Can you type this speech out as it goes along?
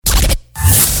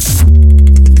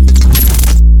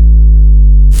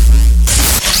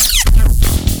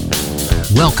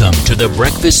Welcome to the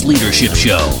Breakfast Leadership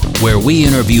Show, where we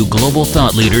interview global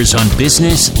thought leaders on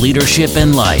business, leadership,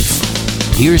 and life.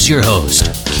 Here's your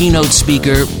host, keynote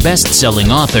speaker,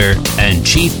 best-selling author, and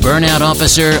chief burnout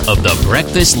officer of the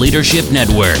Breakfast Leadership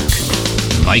Network,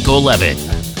 Michael Levitt.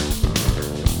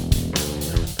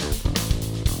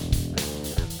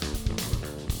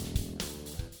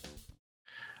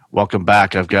 Welcome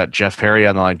back. I've got Jeff Harry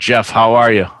on the line. Jeff, how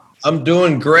are you? I'm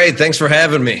doing great. Thanks for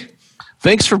having me.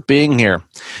 Thanks for being here.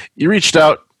 You reached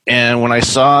out, and when I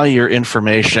saw your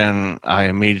information, I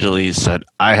immediately said,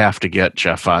 I have to get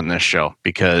Jeff on this show,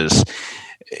 because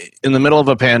in the middle of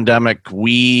a pandemic,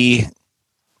 we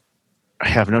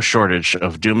have no shortage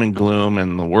of doom and gloom,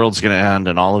 and the world's going to end,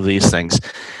 and all of these things.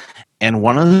 And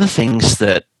one of the things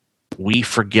that we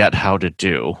forget how to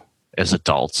do as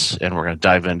adults, and we're going to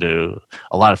dive into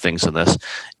a lot of things in this,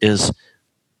 is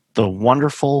the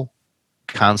wonderful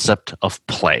concept of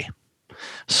play.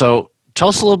 So tell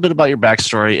us a little bit about your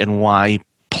backstory and why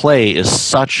play is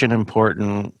such an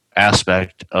important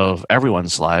aspect of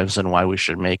everyone's lives, and why we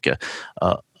should make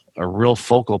a real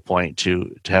focal point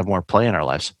to have more play in our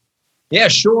lives. Yeah,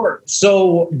 sure.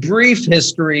 So brief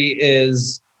history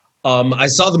is I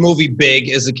saw the movie Big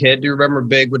as a kid. Do you remember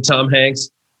Big with Tom Hanks?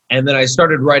 And then I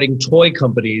started writing toy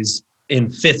companies in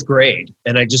 5th grade,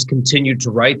 and I just continued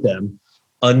to write them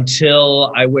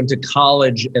until I went to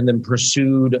college and then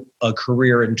pursued a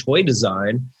career in toy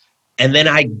design. And then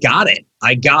I got it.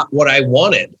 I got what I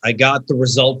wanted. I got the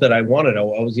result that I wanted. I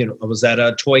was at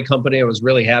a toy company. I was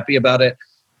really happy about it.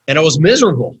 And I was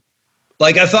miserable.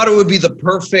 Like, I thought it would be the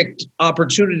perfect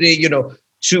opportunity,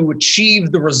 to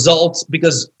achieve the results,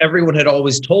 because everyone had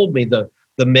always told me the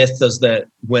myth is that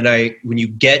when you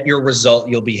get your result,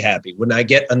 you'll be happy. When I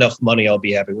get enough money, I'll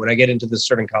be happy. When I get into this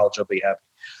certain college, I'll be happy.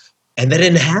 And that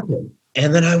didn't happen.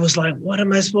 And then I was like, what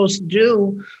am I supposed to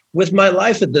do with my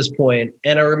life at this point?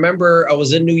 And I remember I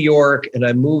was in New York, and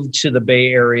I moved to the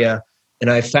Bay Area, and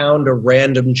I found a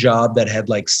random job that had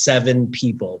like 7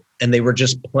 people, and they were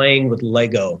just playing with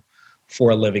Lego for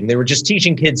a living. They were just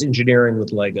teaching kids engineering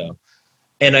with Lego.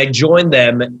 And I joined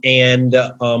them, and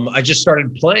I just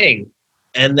started playing.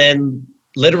 And then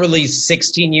literally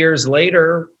 16 years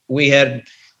later, we had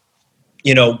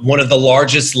one of the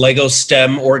largest Lego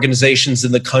STEM organizations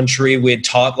in the country. We had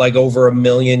taught like over 1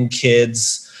 million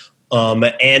kids.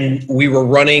 And we were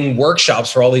running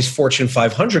workshops for all these Fortune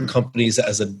 500 companies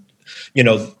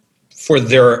for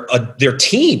their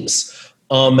teams.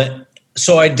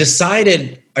 So I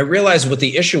realized what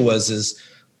the issue was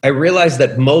I realized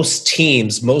that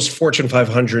most Fortune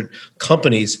 500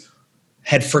 companies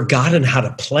had forgotten how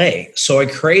to play. So I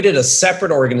created a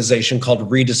separate organization called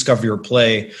Rediscover Your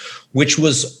Play, which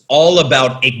was all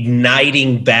about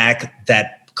igniting back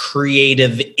that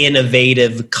creative,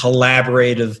 innovative,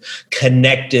 collaborative,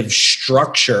 connective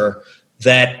structure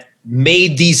that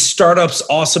made these startups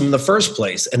awesome in the first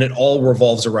place. And it all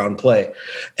revolves around play.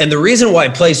 And the reason why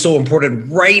play is so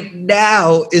important right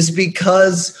now is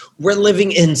because we're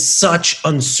living in such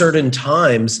uncertain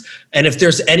times. And if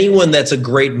there's anyone that's a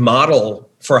great model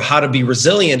for how to be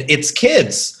resilient, it's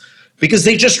kids, because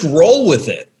they just roll with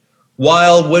it.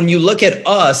 While when you look at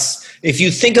us, if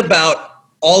you think about,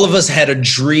 all of us had a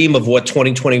dream of what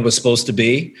 2020 was supposed to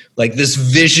be, like this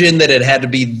vision that it had to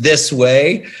be this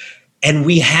way. And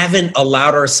we haven't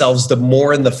allowed ourselves to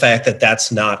mourn the fact that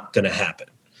that's not going to happen,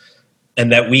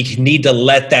 and that we need to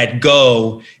let that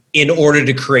go in order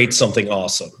to create something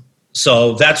awesome.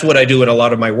 So that's what I do in a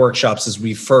lot of my workshops, is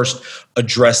we first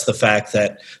address the fact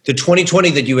that the 2020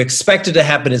 that you expected to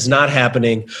happen is not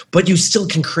happening, but you still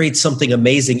can create something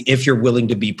amazing if you're willing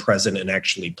to be present and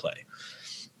actually play.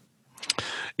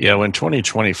 Yeah, when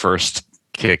 2020 first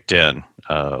kicked in,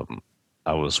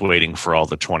 I was waiting for all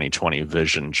the 2020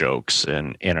 vision jokes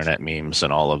and internet memes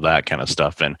and all of that kind of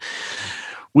stuff. And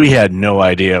we had no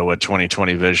idea what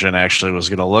 2020 vision actually was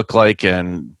going to look like.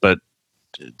 But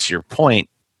to your point,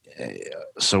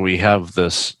 so we have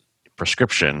this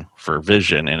prescription for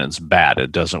vision, and it's bad.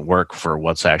 It doesn't work for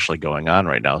what's actually going on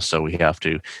right now. So we have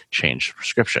to change the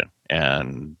prescription.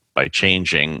 And by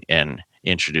changing and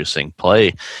introducing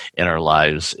play in our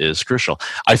lives is crucial.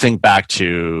 I think back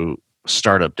to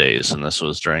startup days, and this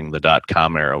was during the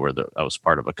 .com era, where I was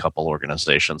part of a couple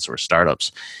organizations that were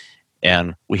startups,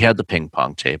 and we had the ping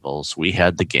pong tables, we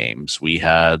had the games, we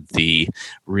had the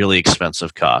really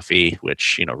expensive coffee,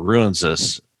 which ruins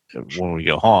us when we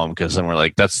go home, because then we're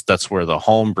like, that's where the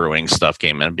home brewing stuff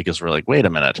came in, because we're like, wait a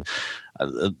minute,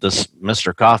 this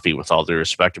Mr. Coffee, with all due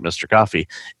respect to Mr. Coffee,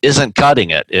 isn't cutting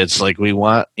it. It's like we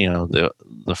want the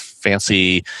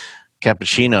fancy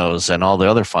cappuccinos and all the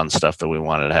other fun stuff that we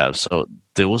wanted to have. So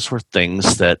those were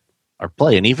things that or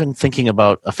play. And even thinking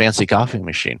about a fancy coffee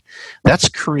machine, that's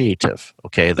creative.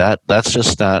 Okay, that's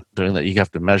just not doing that. You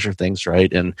have to measure things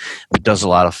right, and it does a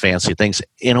lot of fancy things.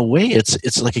 In a way,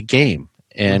 it's like a game.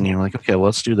 And you're like, okay, well,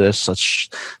 let's do this. Let's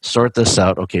sort this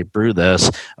out. Okay, brew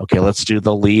this. Okay, let's do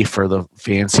the leaf or the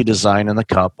fancy design in the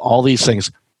cup. All these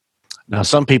things. Now,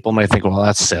 some people may think, well,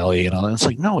 that's silly. And it's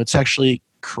like, no, it's actually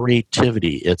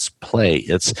creativity. It's play.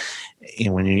 It's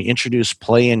when you introduce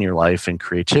play in your life and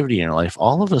creativity in your life,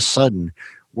 all of a sudden,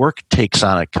 work takes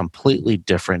on a completely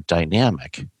different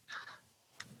dynamic.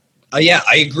 Yeah,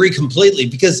 I agree completely,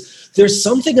 because there's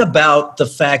something about the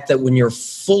fact that when you're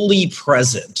fully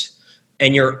present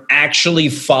and you're actually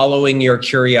following your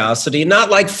curiosity,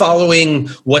 not like following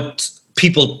what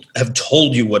people have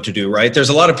told you what to do, right? There's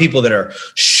a lot of people that are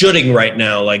shoulding right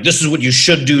now, like, this is what you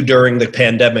should do during the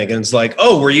pandemic. And it's like,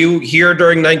 oh, were you here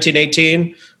during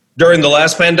 1918? During the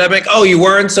last pandemic? Oh, you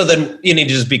weren't? So then you need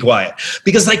to just be quiet.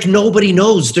 Because like nobody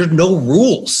knows. There's no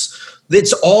rules.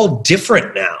 It's all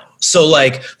different now. So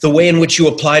like the way in which you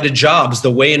apply to jobs, the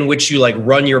way in which you like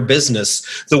run your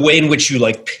business, the way in which you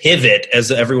like pivot, as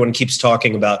everyone keeps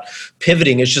talking about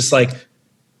pivoting, is just like,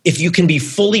 if you can be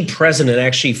fully present and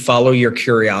actually follow your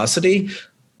curiosity,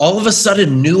 all of a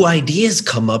sudden new ideas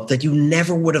come up that you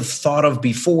never would have thought of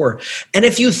before. And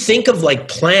if you think of like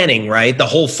planning, right, the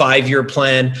whole 5-year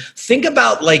plan, think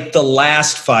about like the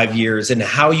last 5 years and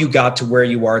how you got to where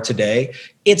you are today.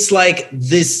 It's like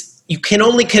this. You can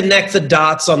only connect the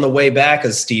dots on the way back,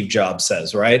 as Steve Jobs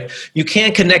says, right? You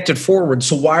can't connect it forward.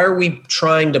 So why are we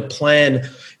trying to plan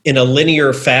in a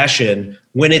linear fashion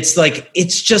when it's like,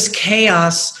 it's just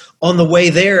chaos on the way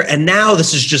there? And now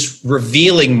this is just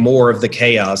revealing more of the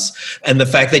chaos and the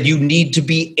fact that you need to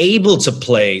be able to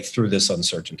play through this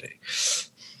uncertainty.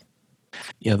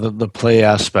 Yeah, the play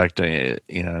aspect,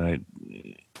 when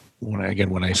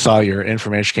I saw your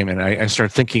information came in, I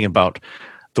started thinking about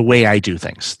the way I do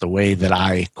things, the way that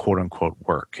I quote unquote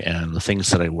work, and the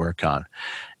things that I work on.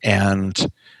 And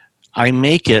I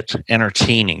make it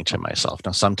entertaining to myself.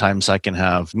 Now, sometimes I can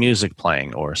have music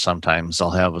playing, or sometimes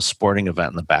I'll have a sporting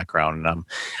event in the background, and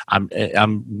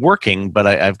I'm working, but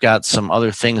I've got some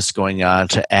other things going on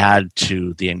to add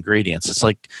to the ingredients. It's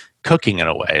like cooking in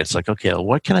a way. It's like, okay, well,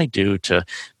 what can I do to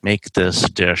make this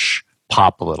dish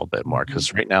pop a little bit more?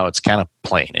 Because right now it's kind of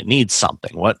plain. It needs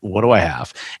something. What do I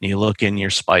have? And you look in your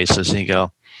spices and you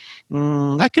go,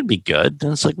 that could be good.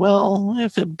 And it's like, well,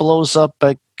 if it blows up,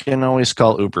 I can always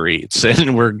call Uber Eats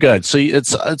and we're good. So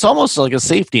it's almost like a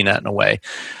safety net in a way.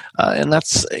 And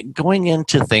that's going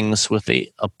into things with a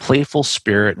playful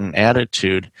spirit and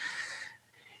attitude.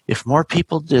 If more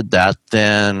people did that,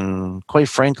 then quite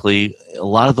frankly, a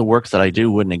lot of the work that I do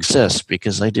wouldn't exist,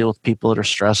 because I deal with people that are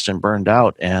stressed and burned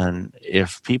out. And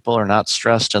if people are not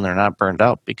stressed and they're not burned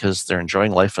out because they're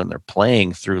enjoying life and they're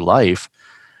playing through life,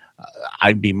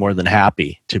 I'd be more than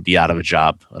happy to be out of a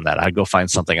job and that I'd go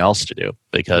find something else to do,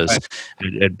 because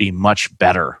it'd be much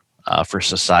better for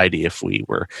society if we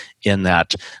were in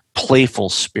that playful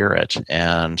spirit.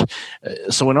 And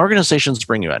so when organizations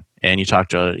bring you in and you talk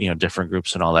to different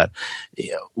groups and all that,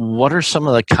 what are some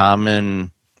of the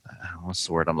common, what's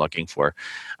the word I'm looking for,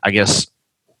 I guess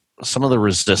some of the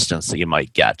resistance that you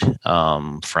might get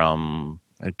from,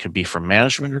 it could be from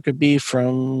management or it could be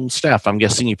from staff? I'm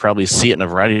guessing you probably see it in a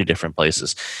variety of different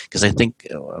places, because I think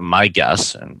my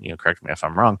guess, and correct me if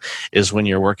I'm wrong, is when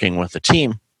you're working with a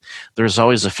team, there's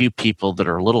always a few people that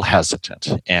are a little hesitant,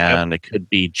 and it could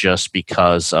be just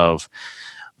because of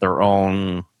their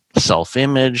own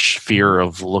self-image, fear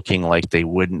of looking like they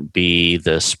wouldn't be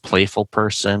this playful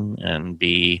person and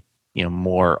be,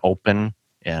 more open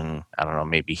and, I don't know,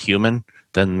 maybe human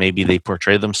than maybe they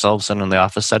portray themselves in the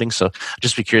office setting. So I'd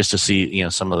just be curious to see,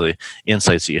 some of the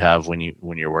insights that you have when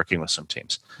you're working with some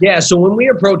teams. Yeah. So when we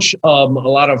approach a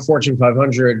lot of Fortune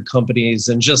 500 companies,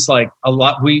 and just like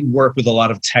we work with a lot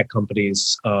of tech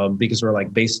companies because we're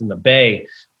like based in the Bay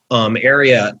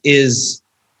area, is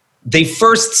they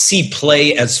first see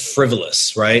play as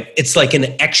frivolous, right? It's like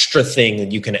an extra thing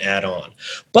that you can add on.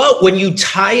 But when you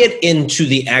tie it into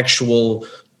the actual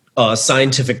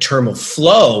scientific term of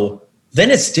flow, then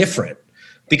it's different,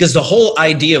 because the whole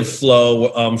idea of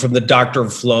flow from the doctor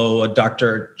of flow,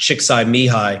 Dr.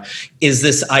 Csikszentmihalyi, is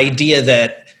this idea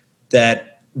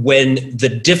that when the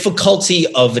difficulty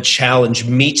of a challenge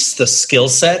meets the skill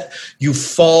set, you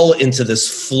fall into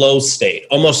this flow state,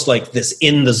 almost like this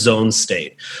in the zone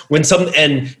state.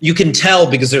 And you can tell,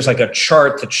 because there's like a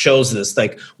chart that shows this,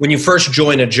 like when you first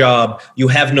join a job, you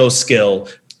have no skill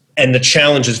and the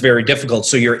challenge is very difficult.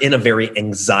 So you're in a very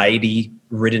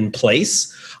anxiety-ridden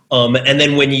place. And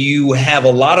then when you have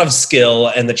a lot of skill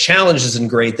and the challenge isn't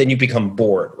great, then you become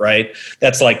bored, right?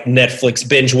 That's like Netflix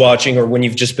binge watching, or when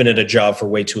you've just been at a job for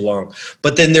way too long.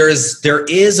 But then there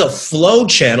is a flow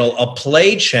channel, a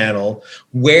play channel,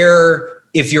 where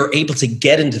if you're able to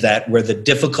get into that, where the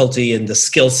difficulty and the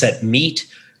skill set meet,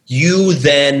 you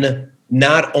then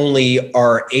not only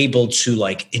are able to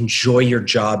like enjoy your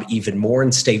job even more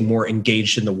and stay more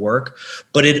engaged in the work,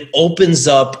 but it opens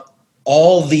up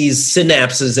all these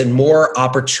synapses and more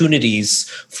opportunities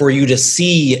for you to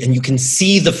see, and you can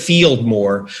see the field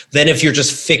more than if you're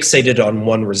just fixated on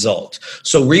one result.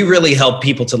 So we really help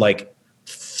people to like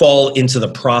fall into the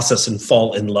process and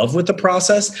fall in love with the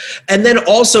process. And then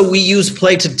also we use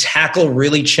play to tackle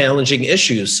really challenging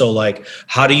issues. So like,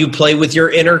 how do you play with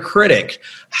your inner critic?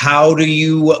 How do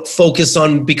you focus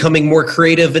on becoming more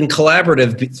creative and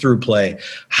collaborative through play?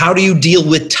 How do you deal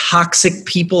with toxic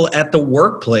people at the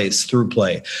workplace through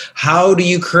play? How do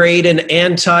you create an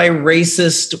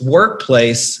anti-racist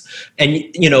workplace and,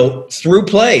 through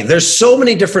play? There's so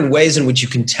many different ways in which you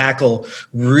can tackle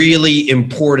really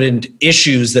important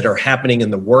issues that are happening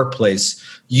in the workplace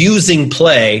using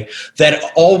play that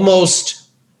almost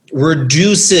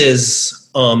reduces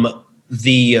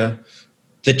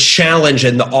the challenge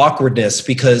and the awkwardness,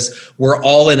 because we're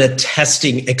all in a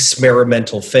testing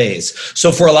experimental phase.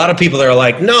 So for a lot of people that are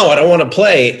like, no, I don't want to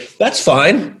play, that's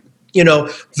fine.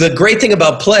 The great thing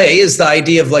about play is the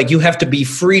idea of like, you have to be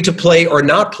free to play or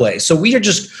not play. So we are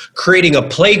just creating a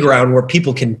playground where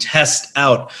people can test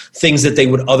out things that they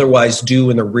would otherwise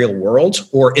do in the real world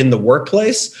or in the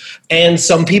workplace. And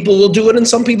some people will do it and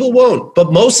some people won't.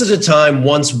 But most of the time,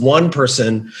 once one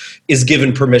person is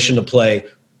given permission to play,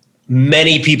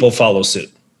 many people follow suit.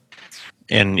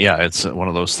 And yeah, it's one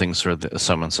of those things where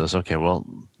someone says, okay, well,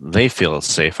 they feel it's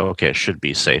safe. Okay, it should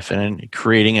be safe. And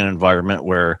creating an environment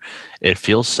where it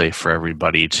feels safe for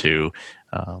everybody to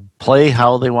play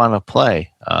how they want to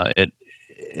play.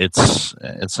 It's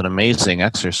an amazing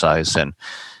exercise, and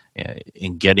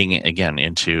in getting again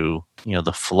into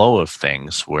the flow of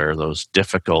things, where those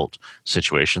difficult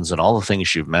situations and all the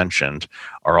things you've mentioned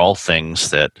are all things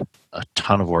that a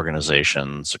ton of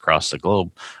organizations across the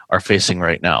globe are facing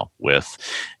right now with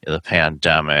the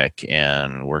pandemic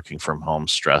and working from home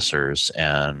stressors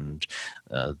and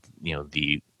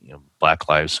the Black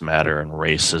Lives Matter and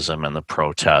racism and the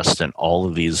protest and all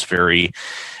of these very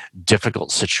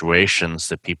difficult situations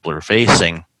that people are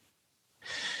facing.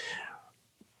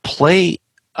 Play,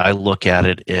 I look at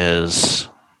it as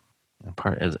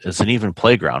an even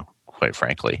playground, quite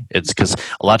frankly. It's because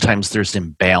a lot of times there's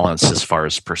imbalance as far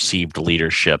as perceived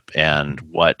leadership and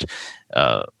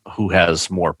who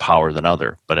has more power than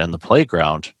other. But in the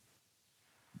playground,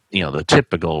 the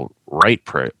typical right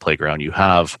playground, you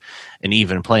have an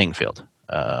even playing field.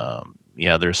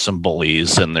 There's some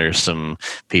bullies and there's some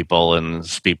people,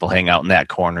 and people hang out in that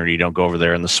corner. You don't go over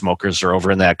there, and the smokers are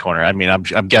over in that corner. I mean,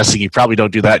 I'm guessing you probably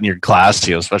don't do that in your class,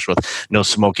 especially with no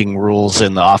smoking rules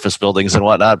in the office buildings and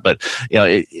whatnot. But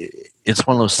it's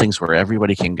one of those things where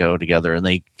everybody can go together and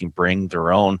they can bring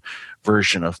their own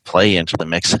version of play into the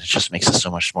mix, and it just makes it so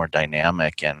much more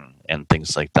dynamic and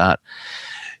things like that.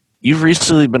 You've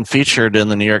recently been featured in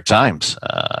the New York Times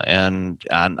and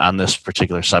on this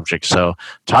particular subject. So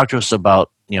talk to us about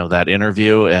that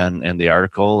interview and the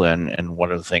article and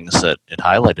what are the things that it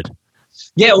highlighted.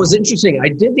 Yeah, it was interesting. I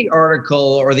did the article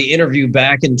or the interview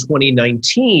back in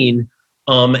 2019,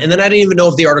 and then I didn't even know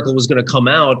if the article was going to come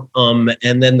out.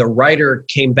 And then the writer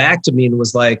came back to me and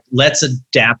was like, let's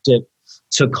adapt it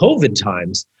to COVID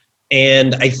times.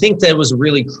 And I think that was a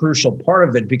really crucial part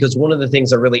of it, because one of the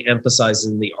things I really emphasized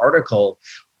in the article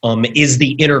is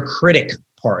the inner critic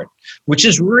part, which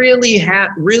is really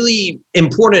really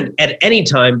important at any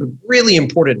time, but really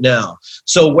important now.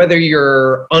 So whether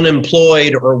you're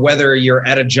unemployed or whether you're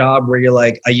at a job where you're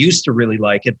like, I used to really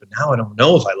like it, but now I don't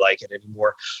know if I like it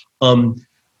anymore. And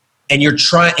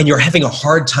you're having a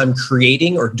hard time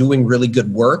creating or doing really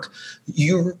good work,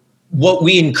 what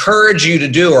we encourage you to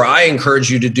do, or I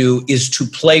encourage you to do, is to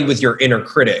play with your inner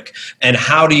critic. And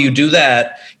how do you do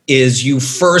that? Is you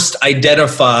first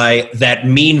identify that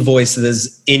mean voice that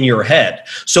is in your head.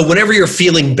 So whenever you're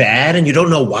feeling bad and you don't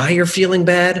know why you're feeling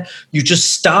bad, you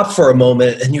just stop for a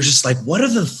moment and you're just like, what are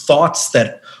the thoughts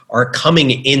that are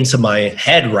coming into my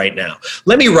head right now?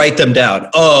 Let me write them down.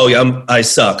 Oh, I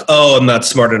suck. Oh, I'm not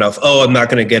smart enough. Oh, I'm not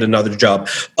going to get another job.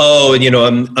 Oh,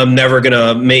 I'm never going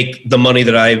to make the money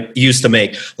that I used to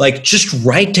make. Like, just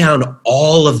write down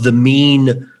all of the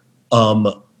mean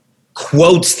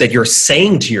quotes that you're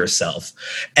saying to yourself.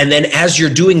 And then as you're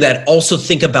doing that, also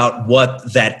think about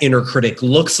what that inner critic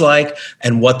looks like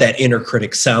and what that inner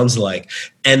critic sounds like.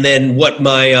 And then what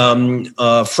my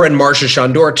friend Marsha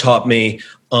Shandor taught me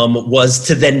was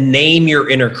to then name your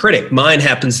inner critic. Mine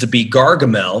happens to be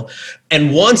Gargamel.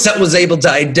 And once I was able to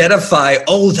identify,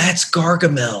 oh, that's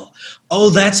Gargamel. Oh,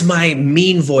 that's my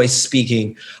mean voice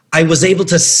speaking. I was able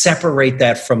to separate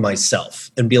that from myself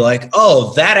and be like,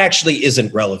 oh, that actually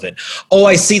isn't relevant. Oh,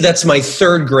 I see that's my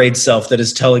third grade self that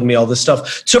is telling me all this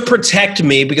stuff to protect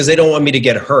me because they don't want me to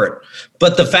get hurt.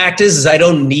 But the fact is I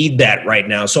don't need that right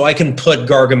now. So I can put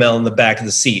Gargamel in the back of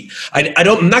the seat.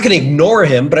 I'm not going to ignore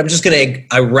him, but I'm just going to,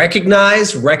 I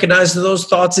recognize that those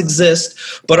thoughts exist,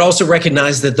 but also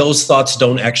recognize that those thoughts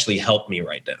don't actually help me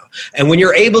right now. And when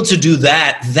you're able to do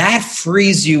that, that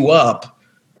frees you up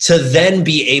to then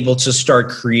be able to start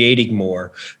creating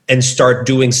more and start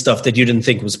doing stuff that you didn't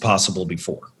think was possible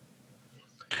before.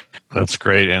 That's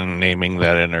great. And naming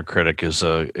that inner critic is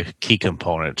a key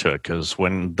component to it, because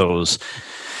when those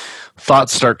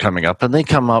thoughts start coming up, and they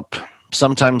come up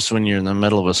sometimes when you're in the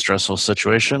middle of a stressful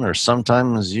situation, or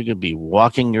sometimes you could be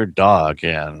walking your dog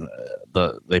and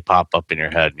they pop up in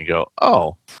your head and you go,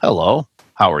 oh, hello,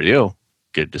 how are you?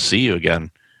 Good to see you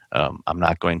again. I'm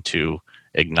not going to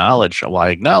I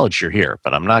acknowledge you're here,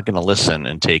 but I'm not going to listen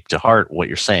and take to heart what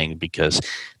you're saying, because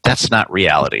that's not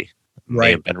reality. It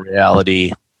may have been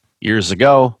reality years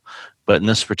ago, but in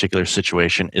this particular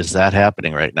situation, is that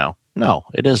happening right now? No,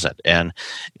 it isn't. And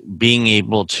being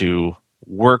able to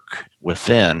work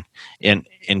within and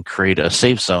create a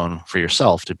safe zone for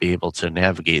yourself to be able to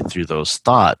navigate through those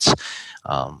thoughts,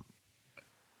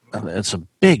 it's a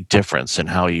big difference in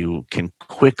how you can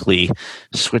quickly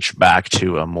switch back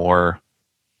to a more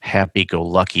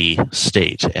happy-go-lucky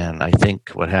state. And I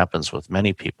think what happens with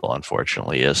many people,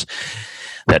 unfortunately, is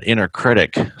that inner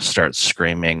critic starts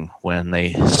screaming when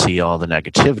they see all the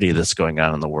negativity that's going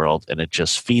on in the world, and it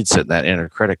just feeds it. That inner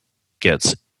critic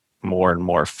gets more and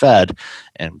more fed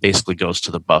and basically goes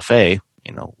to the buffet.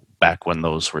 Back when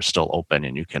those were still open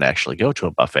and you can actually go to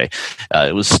a buffet,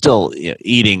 it was still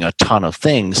eating a ton of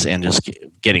things and just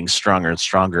getting stronger and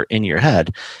stronger in your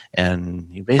head. And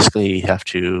you basically have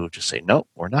to just say, no,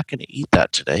 we're not going to eat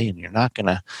that today. And you're not going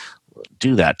to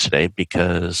do that today,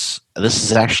 because this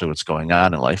is actually what's going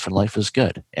on in life, and life is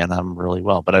good. And I'm really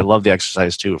well. But I love the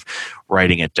exercise too of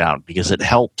writing it down, because it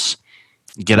helps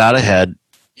get out ahead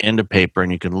into paper,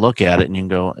 and you can look at it and you can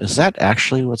go, is that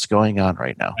actually what's going on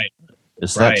right now? Right.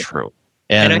 Is that true?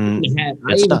 And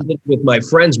I even did with my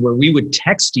friends where we would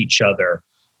text each other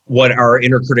what our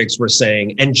inner critics were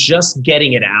saying, and just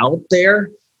getting it out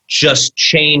there just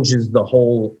changes the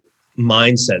whole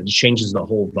mindset. It changes the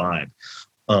whole vibe.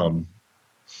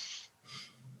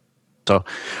 So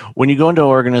when you go into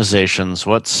organizations,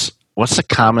 what's a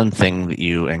common thing that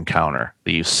you encounter,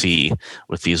 that you see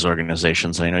with these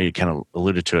organizations? And I know you kind of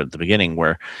alluded to it at the beginning,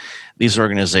 where these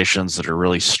organizations that are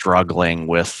really struggling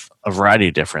with a variety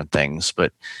of different things,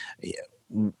 but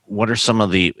what are some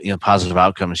of the positive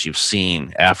outcomes you've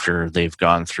seen after they've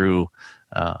gone through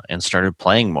and started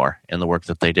playing more in the work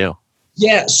that they do?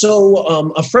 Yeah,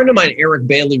 so a friend of mine, Eric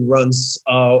Bailey, runs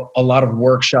a lot of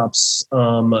workshops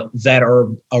that are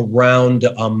around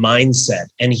mindset.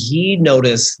 And he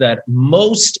noticed that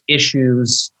most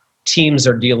issues teams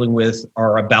are dealing with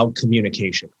are about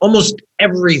communication. Almost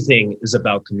everything is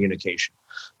about communication.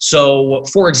 So,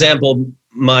 for example,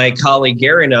 my colleague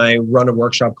Gary and I run a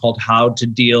workshop called How to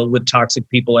Deal with Toxic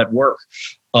People at Work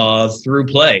through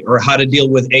Play, or How to Deal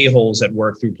with A-Holes at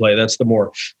Work through Play. That's the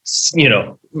more,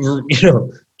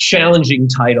 challenging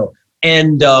title.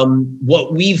 And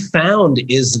what we found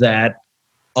is that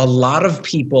a lot of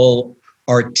people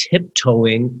are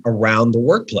tiptoeing around the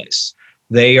workplace.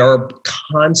 They are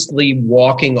constantly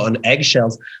walking on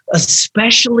eggshells,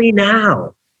 especially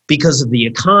now because of the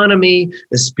economy.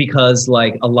 It's because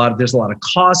there's a lot of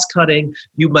cost cutting.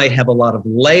 You might have a lot of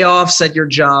layoffs at your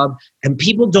job, and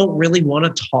people don't really want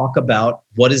to talk about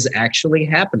what is actually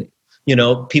happening.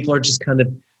 People are just kind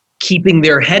of keeping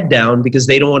their head down because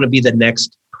they don't want to be the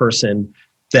next person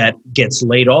that gets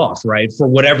laid off, right? For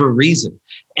whatever reason.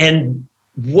 And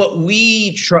what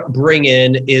we bring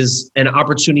in is an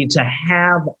opportunity to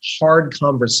have hard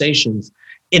conversations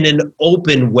in an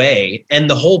open way. And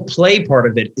the whole play part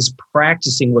of it is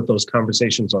practicing what those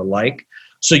conversations are like,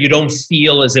 so you don't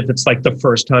feel as if it's like the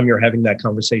first time you're having that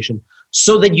conversation,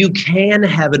 so that you can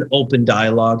have an open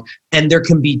dialogue and there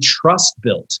can be trust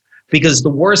built. Because the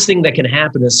worst thing that can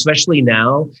happen, especially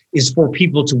now, is for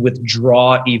people to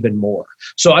withdraw even more.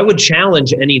 So I would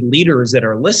challenge any leaders that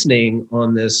are listening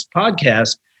on this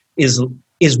podcast is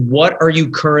is what are you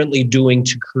currently doing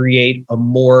to create a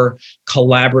more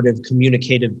collaborative,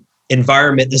 communicative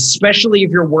environment, especially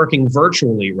if you're working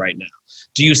virtually right now?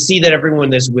 Do you see that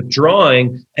everyone is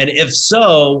withdrawing? And if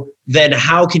so, then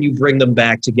how can you bring them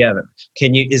back together?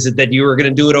 Is it that you are going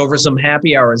to do it over some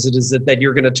happy hours? Is it that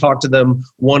you're going to talk to them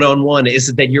one-on-one? Is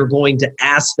it that you're going to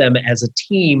ask them as a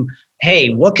team,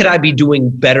 hey, what could I be doing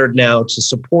better now to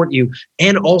support you?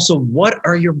 And also, what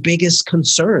are your biggest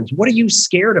concerns? What are you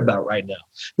scared about right now?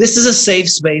 This is a safe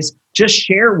space. Just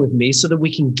share with me so that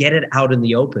we can get it out in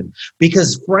the open.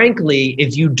 Because frankly,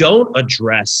 if you don't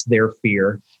address their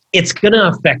fear, it's going to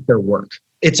affect their work.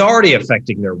 It's already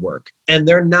affecting their work. And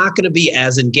they're not going to be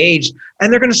as engaged.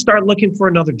 And they're going to start looking for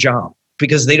another job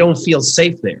because they don't feel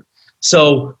safe there.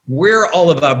 So we're all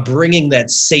about bringing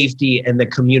that safety and the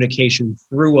communication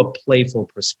through a playful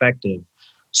perspective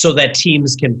so that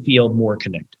teams can feel more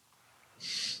connected.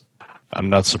 I'm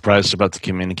not surprised about the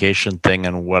communication thing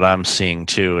and what I'm seeing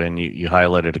too. And you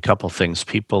highlighted a couple things.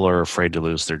 People are afraid to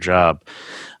lose their job.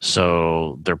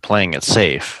 So they're playing it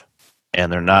safe and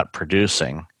they're not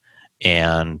producing.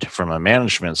 And from a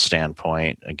management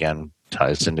standpoint, again,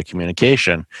 ties into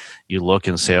communication. You look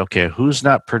and say, okay, who's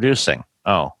not producing?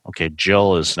 Oh, okay,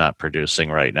 Jill is not producing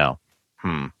right now.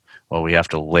 Well, we have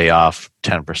to lay off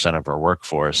 10% of our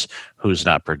workforce who's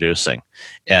not producing.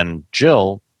 And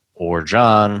Jill or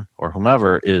John or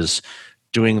whomever is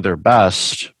doing their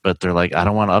best, but they're like, I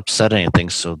don't want to upset anything,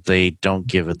 so they don't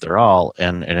give it their all,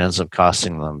 and it ends up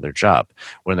costing them their job.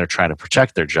 When they're trying to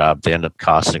protect their job, they end up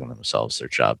costing themselves their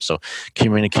job. So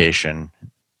communication,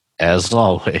 as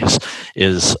always,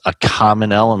 is a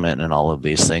common element in all of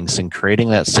these things, and creating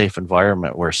that safe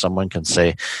environment where someone can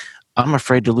say, I'm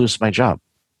afraid to lose my job.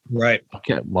 Right.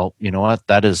 Okay, well, you know what?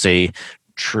 That is a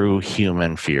true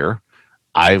human fear.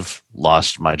 I've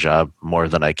lost my job more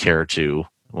than I care to.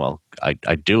 Well, I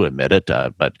do admit it,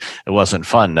 but it wasn't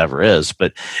fun, never is.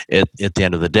 But at the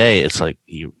end of the day, it's like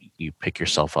you pick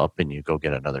yourself up and you go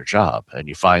get another job and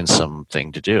you find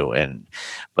something to do.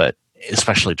 But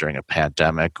especially during a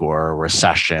pandemic or a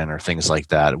recession or things like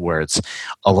that, where it's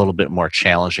a little bit more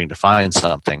challenging to find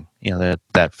something,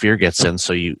 that fear gets in.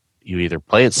 So you either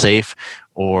play it safe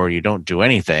or you don't do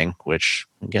anything, which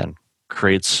again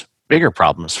creates bigger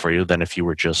problems for you than if you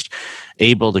were just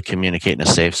able to communicate in a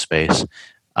safe space.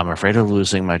 I'm afraid of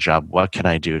losing my job. What can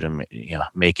I do to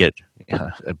make it?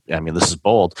 This is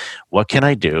bold. What can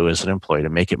I do as an employee to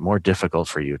make it more difficult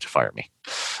for you to fire me?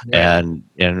 Yeah.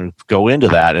 And go into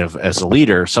that. If, as a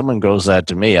leader, someone goes that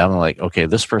to me, I'm like, okay,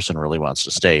 this person really wants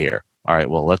to stay here. All right,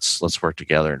 well, let's work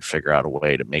together and figure out a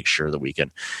way to make sure that we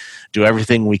can do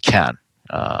everything we can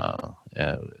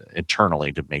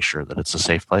internally to make sure that it's a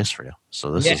safe place for you.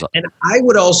 So this is. And I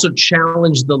would also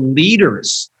challenge the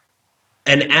leaders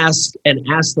and ask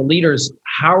the leaders,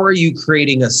 how are you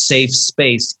creating a safe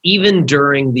space even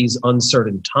during these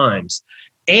uncertain times?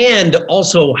 And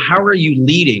also, how are you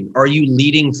leading? Are you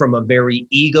leading from a very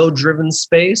ego-driven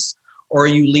space? Or are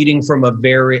you leading from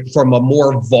a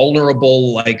more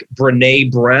vulnerable, like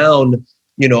Brené Brown,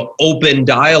 open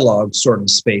dialogue sort of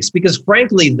space? Because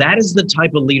frankly, that is the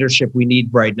type of leadership we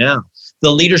need right now. The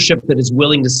leadership that is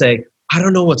willing to say, I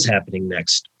don't know what's happening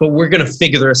next, but we're going to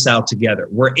figure this out together.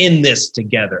 We're in this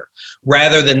together,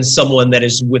 rather than someone that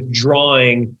is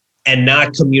withdrawing and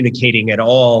not communicating at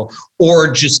all,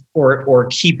 or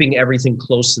keeping everything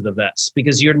close to the vest,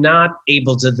 because you're not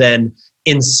able to then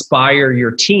inspire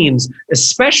your teams,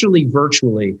 especially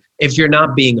virtually, if you're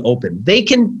not being open. They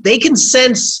can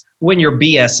sense when you're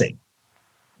BSing.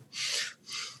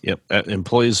 Yep.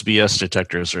 Employees' BS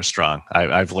detectors are strong.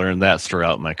 I've learned that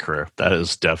throughout my career. That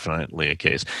is definitely a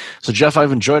case. So, Jeff,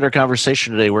 I've enjoyed our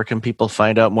conversation today. Where can people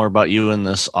find out more about you and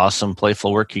this awesome,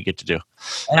 playful work you get to do?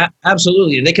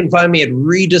 Absolutely. They can find me at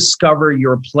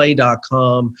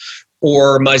rediscoveryourplay.com,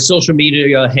 or my social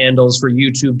media handles for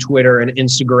YouTube, Twitter, and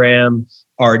Instagram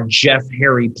are Jeff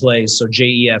Harry Plays. So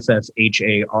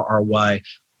JEFFHARRY.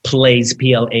 Plays,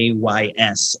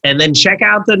 PLAYS. And then check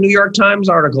out the New York Times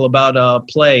article about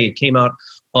Play. It came out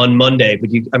on Monday,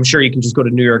 but I'm sure you can just go to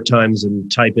New York Times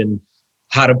and type in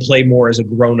how to play more as a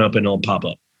grown-up and it'll pop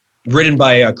up. Written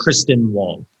by Kristen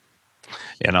Wong.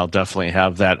 And I'll definitely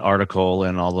have that article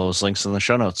and all those links in the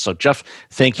show notes. So, Jeff,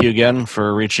 thank you again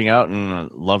for reaching out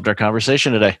and loved our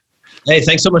conversation today. Hey,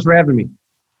 thanks so much for having me.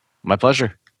 My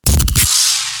pleasure.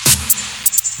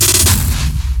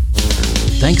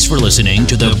 Thanks for listening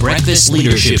to the Breakfast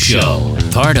Leadership Show,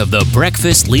 part of the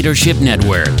Breakfast Leadership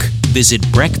Network. Visit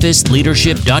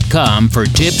breakfastleadership.com for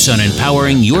tips on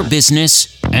empowering your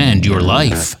business and your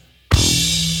life.